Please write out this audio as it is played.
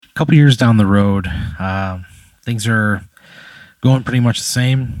couple years down the road, things are going pretty much the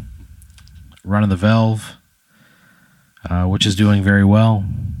same. Running the Valve, which is doing very well.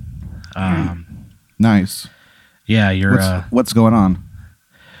 Nice. Yeah, you're what's going on?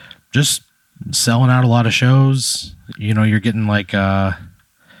 just selling out a lot of shows. You're getting like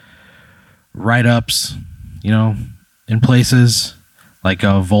write-ups, in places like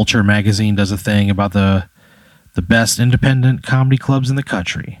Vulture magazine does a thing about the best independent comedy clubs in the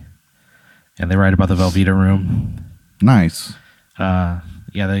country, and they write about the Velveeta Room. Nice.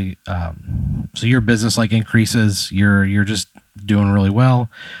 Yeah, they so your business like increases. You're just doing really well.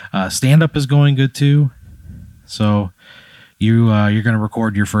 Stand up is going good too. So you're going to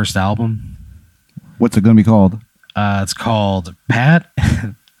record your first album. What's it going to be called? It's called Pat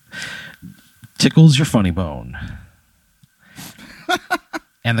Tickles Your Funny Bone.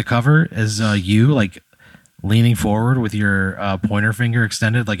 And the cover is you like leaning forward with your pointer finger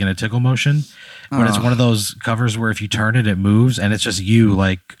extended like in a tickle motion. But it's one of those covers where if you turn it, it moves, and it's just you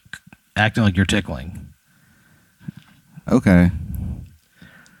like acting like you're tickling. Okay.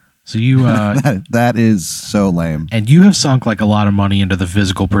 So you that is so lame. And you have sunk like a lot of money into the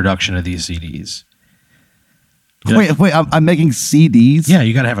physical production of these CDs. Wait! I'm making CDs. Yeah,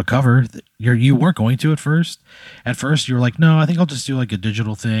 you got to have a cover. You weren't going to at first. At first, you were like, "No, I think I'll just do like a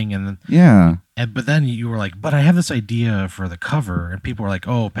digital thing." And then but then you were like, "But I have this idea for the cover," and people were like,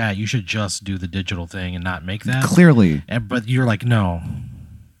 "Oh, Pat, you should just do the digital thing and not make that." Clearly. But you're like, "No,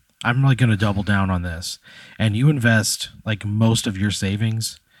 I'm really going to double down on this," and you invest like most of your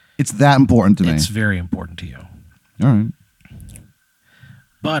savings. It's that important to me. It's very important to you. All right.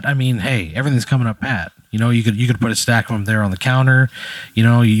 But I mean, hey, everything's coming up, Pat. You could put a stack of them there on the counter.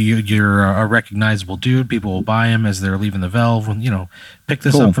 You're a recognizable dude. People will buy them as they're leaving the Valve. Pick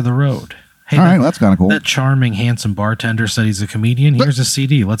this up for the road. Hey, all right, well, that's kind of cool. That charming, handsome bartender said he's a comedian. Here's a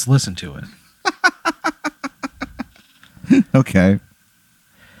CD. Let's listen to it. Okay.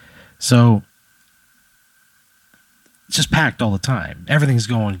 So it's just packed all the time. Everything's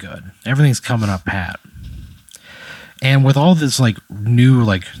going good. Everything's coming up, Pat. And with all this like new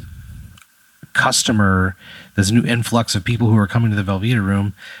like customer, this new influx of people who are coming to the Velveeta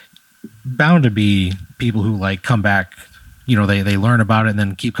Room, bound to be people who like come back. They learn about it and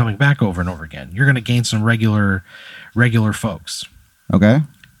then keep coming back over and over again. You're going to gain some regular folks. Okay.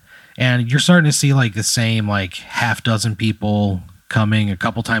 And you're starting to see like the same like half dozen people coming a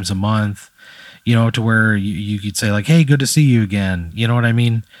couple times a month. To where you could say like, "Hey, good to see you again." You know what I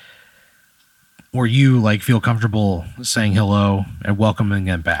mean? Or you like feel comfortable saying hello and welcoming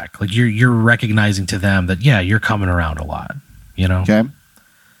them back. Like you're recognizing to them that, yeah, you're coming around a lot, Okay.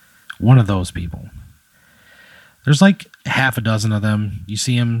 One of those people. There's like half a dozen of them. You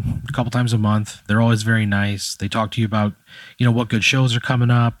see them a couple times a month. They're always very nice. They talk to you about, what good shows are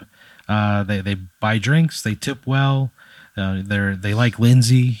coming up. They buy drinks. They tip well. They like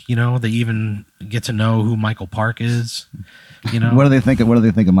Lindsay, they even get to know who Michael Park is, What do they think of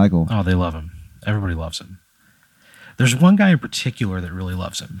Michael? Oh, they love him. Everybody loves him. There's one guy in particular that really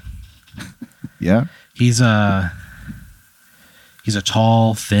loves him. Yeah. He's a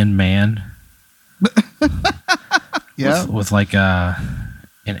tall, thin man. Yeah. With like an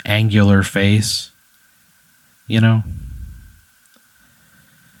angular face. He's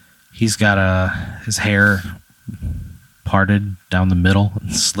got his hair parted down the middle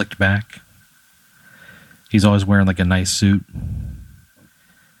and slicked back. He's always wearing like a nice suit.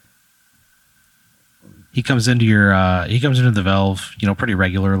 He comes into the Valve, pretty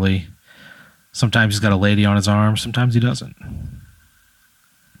regularly. Sometimes he's got a lady on his arm. Sometimes he doesn't.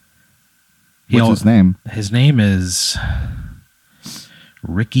 What's his name? His name is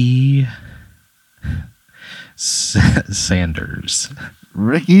Ricky Sanders.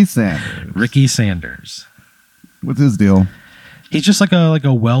 Ricky Sanders. Ricky Sanders. What's his deal? He's just like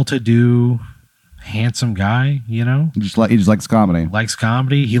a well-to-do, handsome guy. He just likes comedy. Likes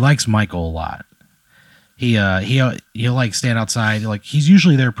comedy. He likes Michael a lot. He'll like stand outside. Like he's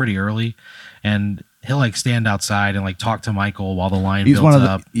usually there pretty early, and he'll like stand outside and like talk to Michael while the line builds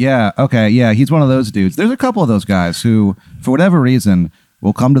up. Yeah, okay, yeah. He's one of those dudes. There's a couple of those guys who, for whatever reason,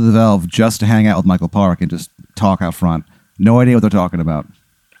 will come to the Valve just to hang out with Michael Park and just talk out front. No idea what they're talking about.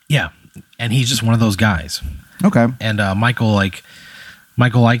 Yeah, and he's just one of those guys. Okay. And Michael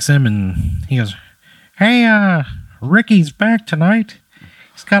likes him, and he goes, "Hey, Ricky's back tonight.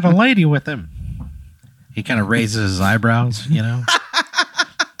 He's got a lady with him." He kind of raises his eyebrows,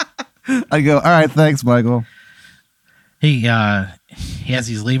 I go, "All right, thanks, Michael." As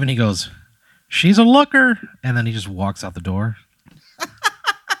he's leaving, he goes, "She's a looker," and then he just walks out the door.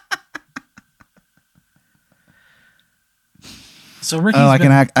 So Ricky's Oh, I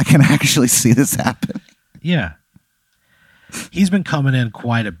can actually see this happen. yeah. He's been coming in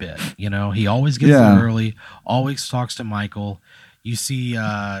quite a bit. You know, he always gets Yeah. there early, always talks to Michael. You see,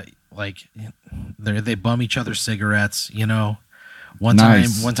 like they bum each other cigarettes. You know, one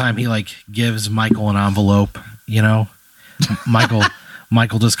Nice. time he like gives Michael an envelope. You know,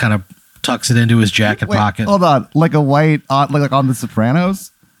 Michael just kind of tucks it into his jacket Wait, pocket, hold on. Like a white, like on The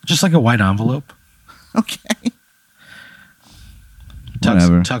Sopranos? just like a white envelope. Okay.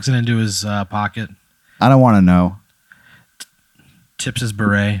 Whatever. Tucks it into his pocket, I don't want to know. tips his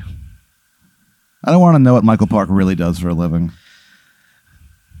beret. I don't want to know what Michael Park really does for a living.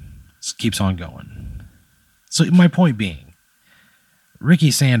 Just keeps on going. So my point being, Ricky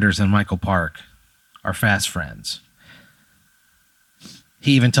Sanders and Michael Park are fast friends.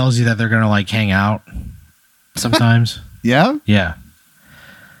 He even tells you that they're gonna like hang out sometimes. Yeah? Yeah.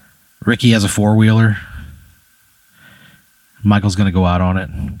 Ricky has a 4-wheeler. Michael's gonna go out on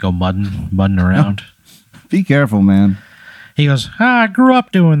it, go mudding around. Be careful, man. He goes, I grew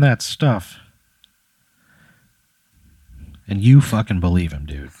up doing that stuff. And you fucking believe him,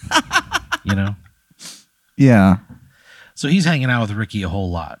 dude. You know? Yeah. So he's hanging out with Ricky a whole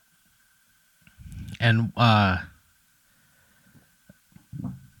lot. And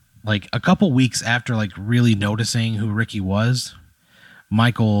like a couple weeks after like really noticing who Ricky was,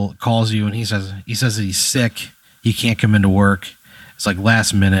 Michael calls you and he says that he's sick. He can't come into work. It's like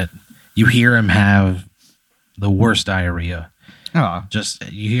last minute. You hear him have the worst diarrhea. Oh. Just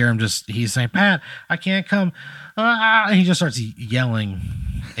you hear him he's saying, Pat, I can't come. And he just starts yelling.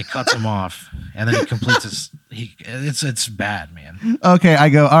 It cuts him off, and then he completes it's bad, man. Okay, I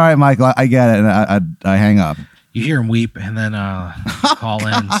go, all right, Michael, I get it. And I hang up. You hear him weep, and then call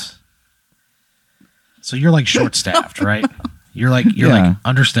ends. So you're like short staffed, right? You're like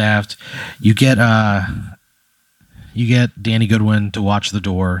understaffed. You get Danny Goodwin to watch the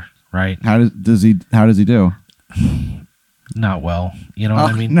door, right? How does he do? Not well. You know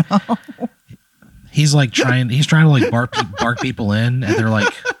what I mean? No. He's trying to like bark people in, and they're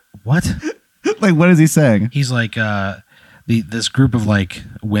like, "What?" Like, what is he saying? He's like, this group of like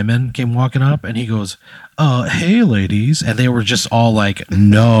women came walking up, and he goes, "Hey, ladies," and they were just all like,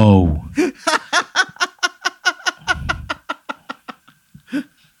 "No."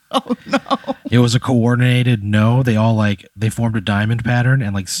 Oh no! It was a coordinated no. They all they formed a diamond pattern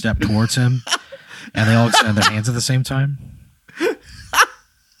and like stepped towards him, and they all extended their hands at the same time.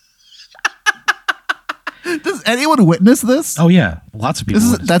 Does anyone witness this? Oh yeah, lots of people.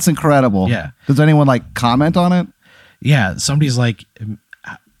 That's incredible. Yeah. Does anyone like comment on it? Yeah, somebody's like,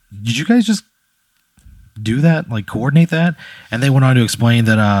 "Did you guys just do that? Like coordinate that?" And they went on to explain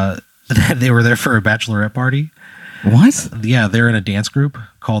that that they were there for a bachelorette party. What? Yeah, they're in a dance group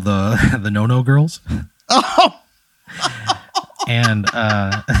called the No Girls. Oh. And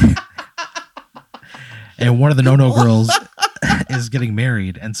and one of the No Girls is getting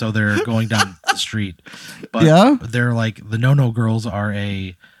married, and so they're going down the street. But Yeah? they're like the No Girls are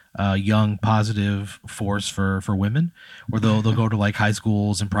a young positive force for women, where they'll go to like high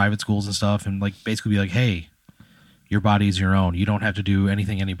schools and private schools and stuff, and like basically be like, hey, your body's your own. You don't have to do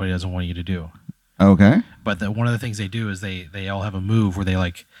anything anybody doesn't want you to do. Okay. But one of the things they do is they all have a move where they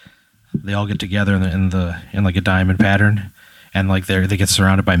all get together in like a diamond pattern, and like they get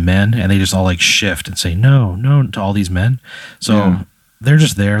surrounded by men, and they just all like shift and say no to all these men. So Yeah. they're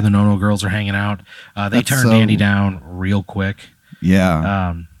just there. The No Girls are hanging out. They That's turn so- Danny down real quick.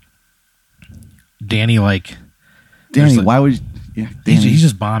 Yeah. Danny Danny, like- why would you, yeah, Danny. he's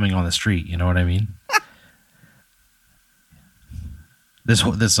just bombing on the street. You know what I mean? This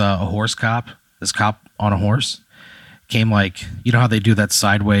horse cop. This cop on a horse came you know how they do that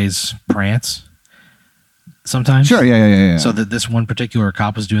sideways prance sometimes? Sure, yeah. So that this one particular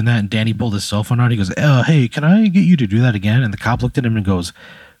cop was doing that, and Danny pulled his cell phone out. He goes, hey, can I get you to do that again? And the cop looked at him and goes,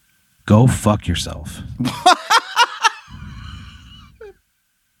 go fuck yourself.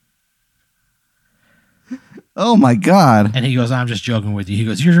 Oh my God. And he goes, I'm just joking with you. He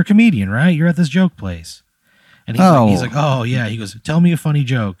goes, you're a comedian, right? You're at this joke place. And he's like, oh yeah. He goes, tell me a funny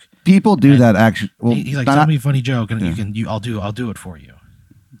joke. People do that actually. Well, He's like, tell me a funny joke, and I'll do it for you.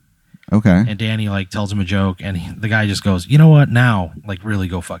 Okay. And Danny tells him a joke, and the guy just goes, you know what? Now, really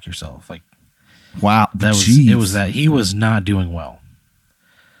go fuck yourself. Wow. It was that he was not doing well.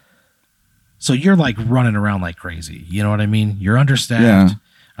 So you're running around like crazy. You know what I mean? You're understaffed.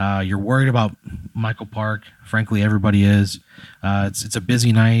 Yeah. You're worried about Michael Park. Frankly, everybody is. It's a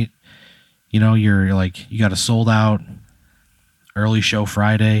busy night. You know, you're you got a sold out early show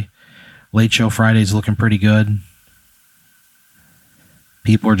Friday. Late show Friday's looking pretty good.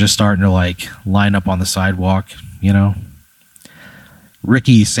 People are just starting to line up on the sidewalk, you know.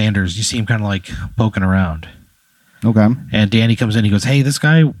 Ricky Sanders. You see him kind of like poking around. Okay. And Danny comes in. He goes, "Hey, this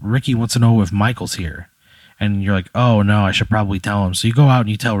guy Ricky wants to know if Michael's here." And you're like, "Oh no, I should probably tell him." So you go out and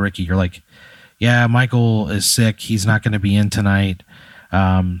you tell Ricky. You're like, "Yeah, Michael is sick. He's not going to be in tonight.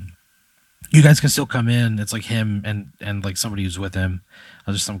 You guys can still come in." It's like him and like somebody who's with him,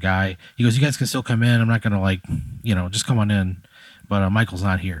 just some guy. He goes, "You guys can still come in. I'm not going to like, just come on in, but Michael's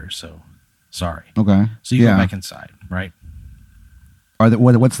not here, so sorry." Okay. So you go back inside, right?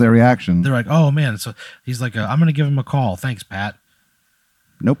 What's their reaction? They're like, "Oh man!" So he's like, "I'm going to give him a call. Thanks, Pat."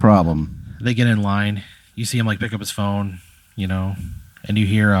 No problem. They get in line. You see him like pick up his phone, and you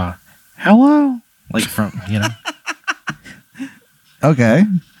hear "Hello," like from Okay.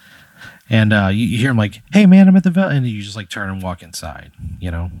 And you hear him like, "Hey man, I'm at the Vel," and you just like turn and walk inside,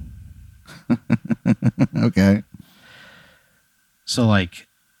 Okay. So like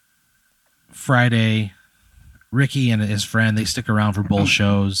Friday, Ricky and his friend, they stick around for both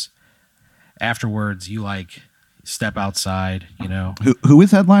shows. Afterwards, you like step outside, Who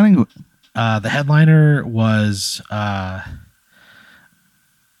is headlining? The headliner was a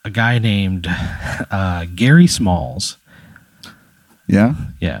guy named Gary Smalls. Yeah.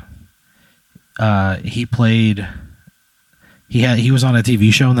 Yeah. He played. He was on a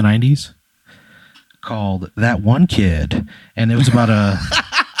TV show in the 90s called That One Kid, and it was about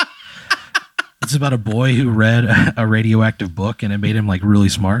it's about a boy who read a radioactive book, and it made him like really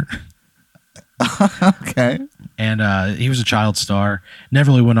smart. Okay. And he was a child star.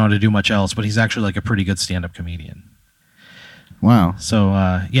 Never really went on to do much else, but he's actually like a pretty good stand-up comedian. Wow. So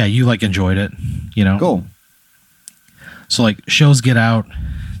yeah, you like enjoyed it, Cool. So like shows get out,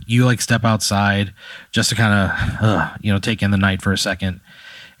 you like step outside just to kind of take in the night for a second,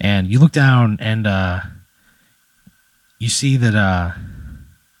 and you look down and you see that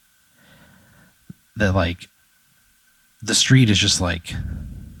like the street is just like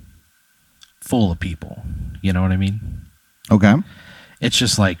full of people. You know what I mean? Okay. It's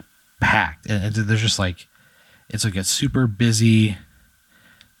just like packed, and there's just like it's like a super busy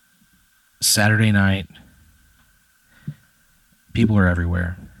Saturday night. People are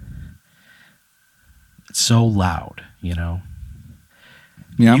everywhere. It's so loud, Yeah.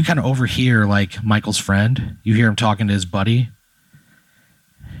 You kind of overhear like Michael's friend. You hear him talking to his buddy,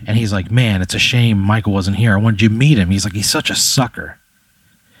 and he's like, "Man, it's a shame Michael wasn't here. I wanted you to meet him." He's like, "He's such a sucker."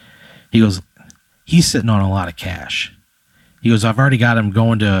 He goes, "He's sitting on a lot of cash." He goes, "I've already got him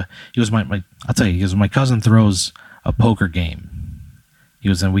going to." He goes, I'll tell you." He goes, "My cousin throws a poker game." He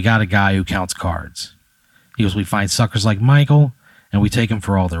goes, "And we got a guy who counts cards." He goes, "We find suckers like Michael, and we take them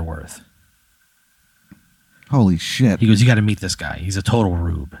for all they're worth." Holy shit. He goes, "You got to meet this guy. He's a total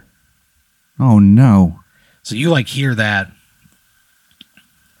rube." Oh no. So you like hear that.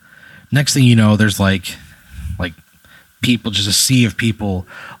 Next thing you know, there's like people, just a sea of people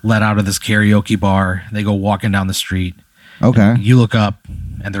let out of this karaoke bar. They go walking down the street. Okay. You look up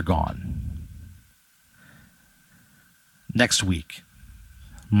and they're gone. Next week,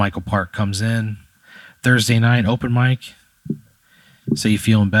 Michael Park comes in. Thursday night, open mic. Say, "You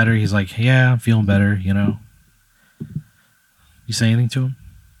feeling better?" He's like, "Yeah, I'm feeling better, You say anything to him?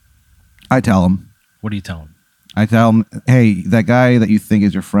 I tell him. What do you tell him? I tell him, "Hey, that guy that you think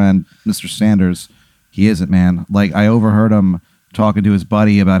is your friend, Mr. Sanders, he isn't, man. Like, I overheard him talking to his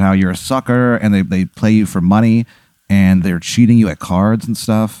buddy about how you're a sucker and they play you for money and they're cheating you at cards and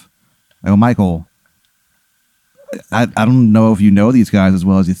stuff." I go, "Michael, I don't know if you know these guys as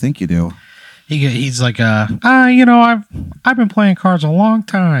well as you think you do." He's like, I've been playing cards a long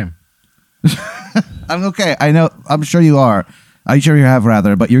time. I'm okay. I know. I'm sure you are. I'm sure you have,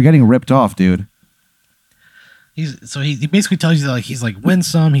 rather, but you're getting ripped off, dude. He basically tells you that like he's like wins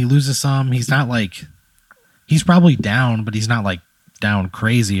some, he loses some. He's not like he's probably down, but he's not like down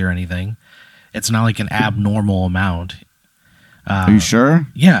crazy or anything. It's not like an abnormal amount. Are you sure?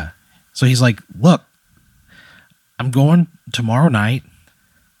 Yeah. So he's like, "Look, I'm going tomorrow night,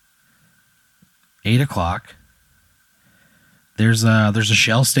 8:00. There's a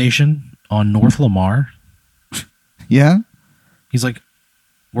Shell station on North Lamar." Yeah. He's like,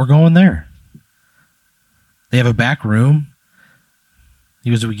 "We're going there. They have a back room." He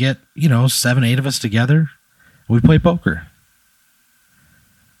goes, "We get 7, 8 of us together, and we play poker."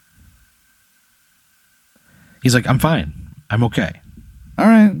 He's like, "I'm fine. I'm okay." All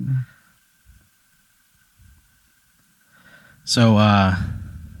right. So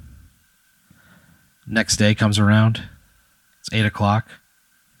next day comes around. It's 8:00.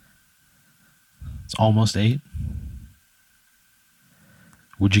 It's almost 8.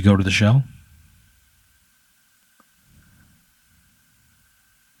 Would you go to the show?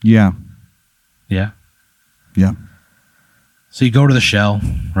 Yeah. Yeah. Yeah. So you go to the shell,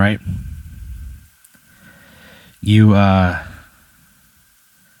 right? You I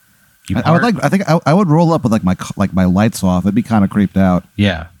would like. I think I would roll up with like my lights off. It'd be kind of creeped out.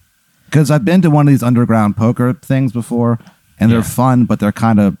 Yeah. Because I've been to one of these underground poker things before, and they're fun, but they're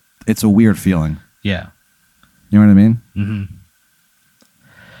kind of. It's a weird feeling. Yeah. You know what I mean? Mm-hmm.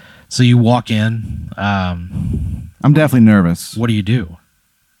 So you walk in. I'm definitely nervous. What do you do?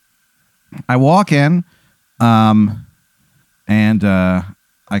 I walk in, and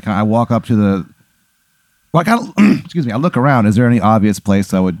I walk up to the. Well, I kind of excuse me. I look around. Is there any obvious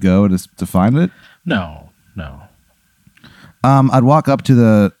place I would go to find it? No. I'd walk up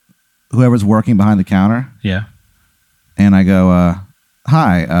to whoever's working behind the counter. Yeah. And I go,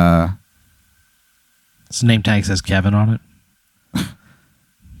 "Hi." His name tag says Kevin on it.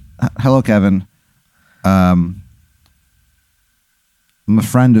 Hello, Kevin. I'm a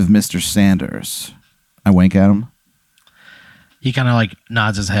friend of Mr. Sanders. I wink at him. He kind of like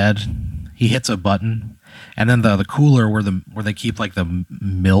nods his head. He hits a button, and then the cooler where they keep like the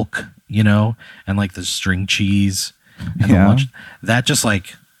milk, and like the string cheese and the lunch, that just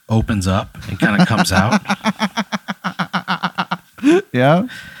like opens up and kind of comes out. Yeah.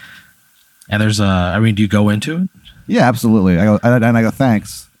 And there's do you go into it? Yeah, absolutely. I go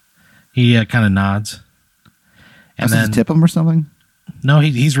thanks. He kind of nods. And then tip him or something? No,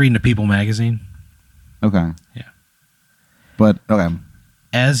 he's reading a People magazine. Okay. Yeah. But okay.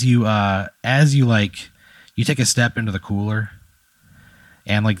 As you you take a step into the cooler,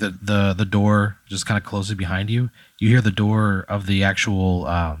 and like the door just kind of closes behind you. You hear the door of the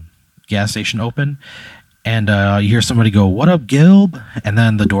actual gas station open, and you hear somebody go, "What up, Gilb?" And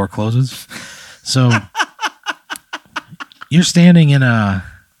then the door closes. So you're standing in a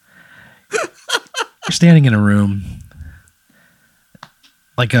room.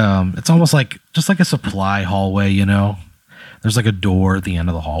 Like it's almost like just like a supply hallway, There's like a door at the end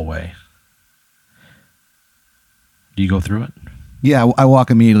of the hallway. Do you go through it? Yeah, I walk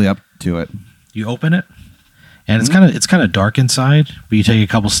immediately up to it. You open it, and it's kind of dark inside, but you take a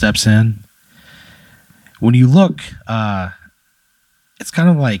couple steps in. When you look, it's kind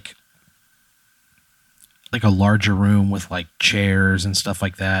of like a larger room with like chairs and stuff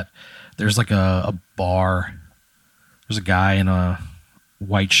like that. There's like a bar. There's a guy in a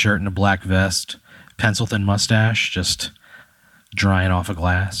white shirt and a black vest, pencil thin mustache, just drying off a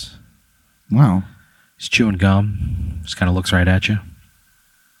glass. Wow. He's chewing gum. Just kind of looks right at you.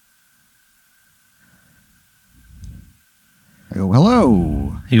 I go,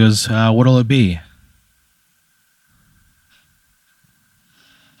 hello. He goes, what'll it be?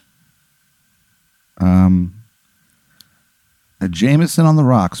 A Jameson on the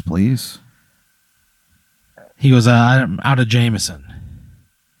rocks, please. He goes, I'm out of Jameson.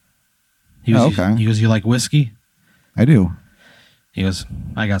 He goes, okay. He goes, you like whiskey? I do. He goes,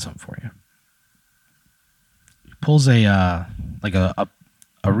 I got something for you. He pulls a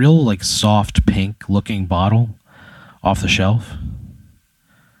real like soft pink looking bottle off the shelf.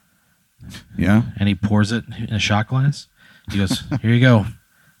 Yeah. And he pours it in a shot glass. He goes, here you go.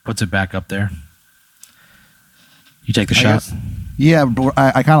 Puts it back up there. You take the shot. Yeah,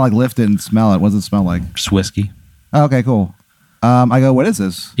 I kind of like lift it and smell it. What does it smell like? It's whiskey. Oh, okay, cool. I go, what is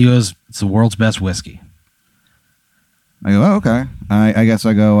this? He goes, it's the world's best whiskey. I go, oh, okay. I guess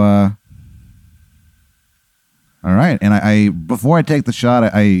I go, all right. And I before I take the shot,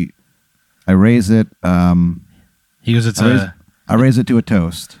 I raise it. He goes, I raise it to a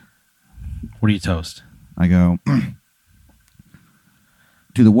toast. What do you toast? I go,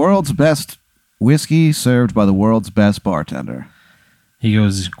 to the world's best whiskey served by the world's best bartender. He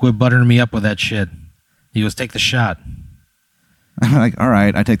goes, quit buttering me up with that shit. He goes, take the shot. I'm like, all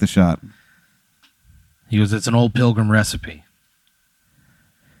right, I take the shot. He goes, it's an old Pilgrim recipe.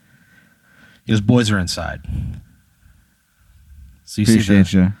 He goes, boys are inside. So you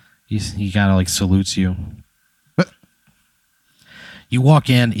Appreciate you. He kind of like salutes you. You walk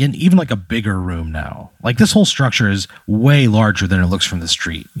in even like a bigger room now. Like this whole structure is way larger than it looks from the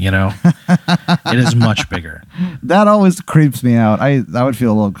street, It is much bigger. That always creeps me out. I would feel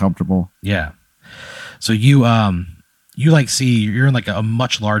a little uncomfortable. Yeah. So you like see you're in like a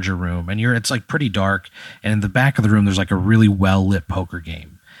much larger room, and it's like pretty dark, and in the back of the room there's like a really well lit poker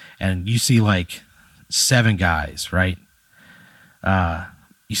game. And you see like 7 guys, right?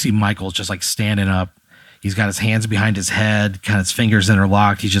 You see Michael's just like standing up. He's got his hands behind his head, kind of his fingers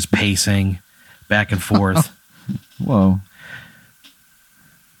interlocked. He's just pacing back and forth. Whoa.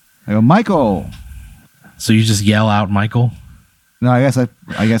 I go, Michael. So you just yell out, Michael? No, I guess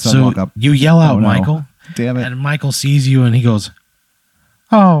I'll walk up. You yell out, no. Michael. Damn it. And Michael sees you and he goes,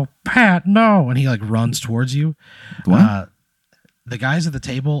 oh, Pat, no. And he like runs towards you. What? the guys at the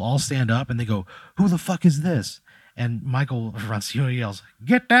table all stand up and they go, "Who the fuck is this?" And Michael Francino yells,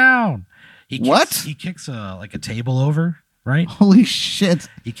 "Get down!" What? He kicks a table over, right? Holy shit.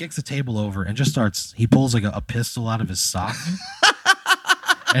 He kicks the table over and just starts. He pulls like a pistol out of his sock,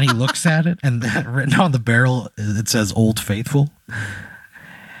 and he looks at it, and written on the barrel it says "Old Faithful."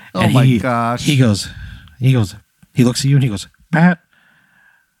 Oh And my gosh. He looks at you and he goes, "Pat,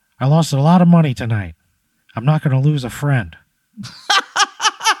 I lost a lot of money tonight. I'm not going to lose a friend."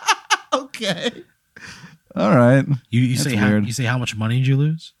 Okay. All right. You That's say weird. you say how much money did you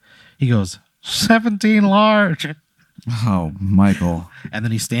lose? He goes, 17 large. Oh, Michael. And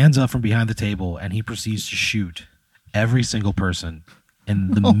then he stands up from behind the table and he proceeds to shoot every single person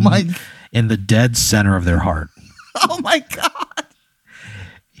in the Oh my. in the dead center of their heart. Oh my God.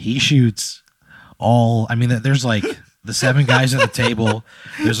 He shoots all. I mean, there's like the 7 guys at the table.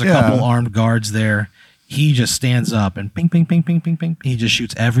 There's a Yeah. couple armed guards there. He just stands up and ping, ping, ping, ping, ping, ping. He just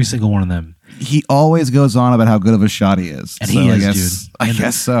shoots every single one of them. He always goes on about how good of a shot he is. And So he I is, guess, dude. I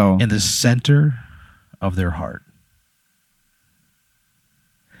guess so. In the center of their heart.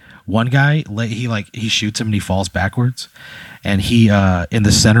 One guy, he shoots him and he falls backwards. And he, in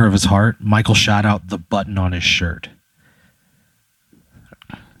the center of his heart, Michael shot out the button on his shirt.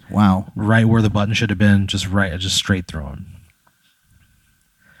 Wow. Right where the button should have been, just straight through him.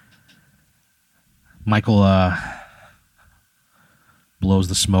 Michael blows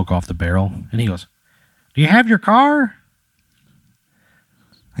the smoke off the barrel, and he goes, "Do you have your car?"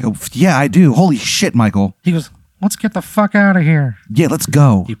 I go, yeah, I do. Holy shit, Michael. He goes, "Let's get the fuck out of here." Yeah, let's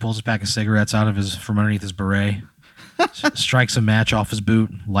go. He pulls a pack of cigarettes from underneath his beret, strikes a match off his boot,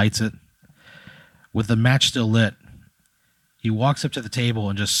 lights it. With the match still lit, he walks up to the table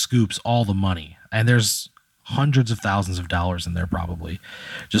and just scoops all the money. And there's hundreds of thousands of dollars in there probably.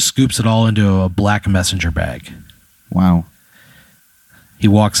 Just scoops it all into a black messenger bag. Wow. He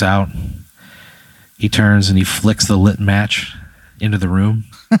walks out. He turns and he flicks the lit match into the room.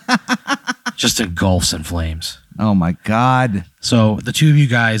 Just engulfs in flames. Oh my God. So the two of you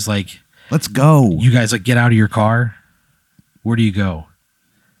guys, Let's go. you guys get out of your car. Where do you go?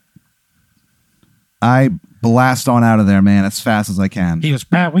 I blast on out of there, man, as fast as I can. He goes,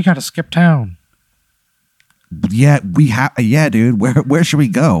 "Pat, we got to skip town." Yeah, yeah, dude. Where should we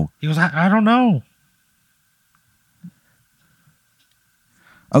go? He goes, I don't know.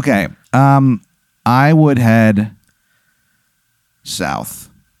 Okay. I would head south.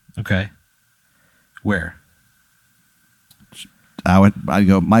 Okay. Where? I'd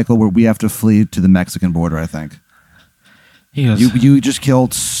go, Michael, where we have to flee to the Mexican border, I think. He goes, You just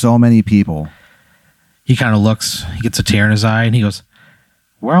killed so many people. he kind of looks, he gets a tear in his eye, and he goes,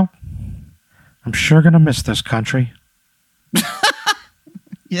 "Well, I'm sure going to miss this country."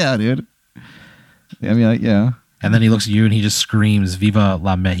 Yeah, dude. I mean, yeah. And then he looks at you and he just screams, "Viva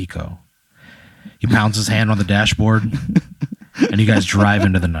la Mexico." He pounds his hand on the dashboard, and you guys drive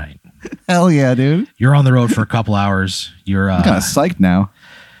into the night. Hell yeah, dude. You're on the road for a couple hours. You're I'm kind of psyched now.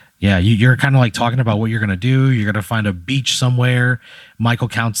 yeah, you're kind of like talking about what you're going to do. You're going to find a beach somewhere. Michael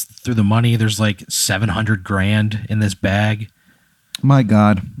counts through the money. There's like $700,000 in this bag. My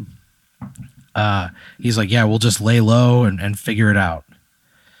God. He's like, "Yeah, we'll just lay low and figure it out."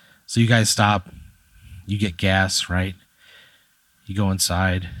 So you guys stop. You get gas, right? You go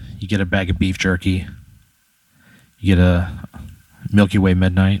inside. You get a bag of beef jerky. You get a Milky Way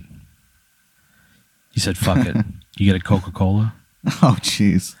Midnight. You said, "Fuck it." You get a Coca-Cola. Oh,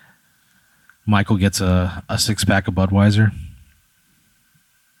 jeez. Michael gets a 6-pack of Budweiser.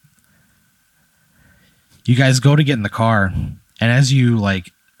 You guys go to get in the car, and as you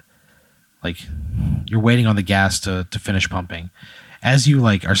like you're waiting on the gas to finish pumping. As you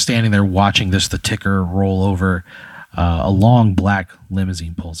are standing there watching the ticker roll over, a long black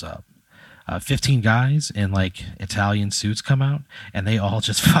limousine pulls up. 15 guys in Italian suits come out, and they all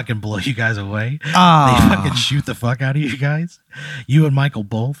just fucking blow you guys away. They fucking shoot the fuck out of you guys. You and Michael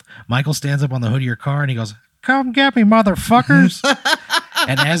both. Michael stands up on the hood of your car and he goes, "Come get me, motherfuckers."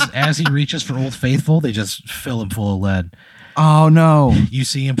 And as he reaches for Old Faithful, they just fill him full of lead. Oh, no. You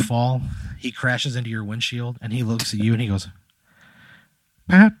see him fall. He crashes into your windshield, and he looks at you and he goes,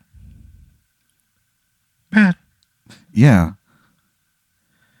 Pat. Yeah.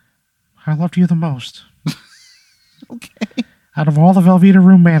 I loved you the most. Okay. Out of all the Velveeta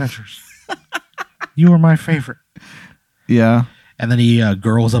room managers, you were my favorite." Yeah. And then he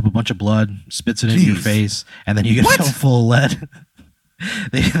gurgles up a bunch of blood, spits it into your Jeez. face, and then you get filled full of lead.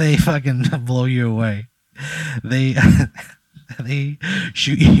 They fucking blow you away. They they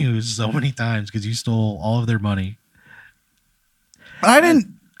shoot you so many times because you stole all of their money. I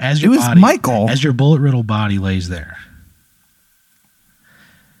didn't. As It your was body, Michael. As your bullet riddled body lays there,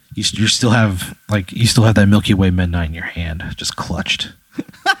 you still have that Milky Way midnight in your hand, just clutched,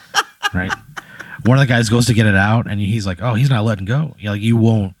 right? One of the guys goes to get it out, and he's like, "Oh, he's not letting go. You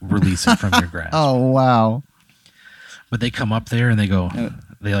won't release it from your grasp." Oh, wow. But they come up there and they go,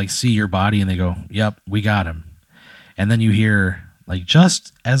 they like see your body and they go, "Yep, we got him." And then you hear like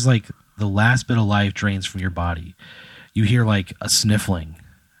just as like the last bit of life drains from your body, you hear like a sniffling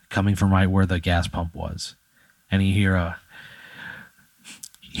coming from right where the gas pump was, and you hear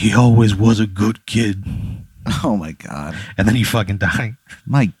 "He always was a good kid." Oh my God. And then you fucking die.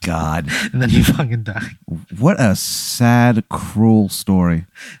 My God. And then you fucking die. What a sad, cruel story.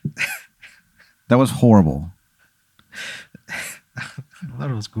 That was horrible. I thought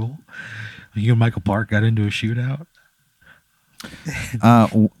it was cool. You and Michael Park got into a shootout.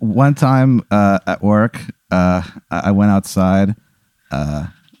 One time at work, I went outside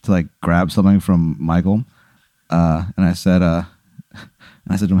to like grab something from Michael, and I said to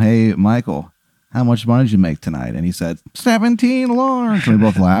him, "Hey, Michael, how much money did you make tonight?" And he said, 17 large. And we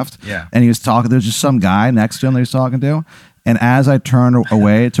both laughed. Yeah. And he was talking. There's just some guy next to him that he was talking to. And as I turned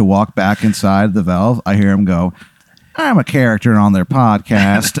away to walk back inside the Valve, I hear him go, "I'm a character on their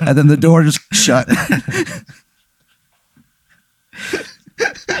podcast." And then the door just shut.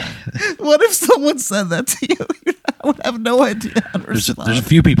 What if someone said that to you? I would have no idea how to respond. There's a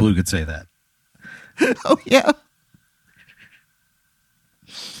few people who could say that. Oh, yeah.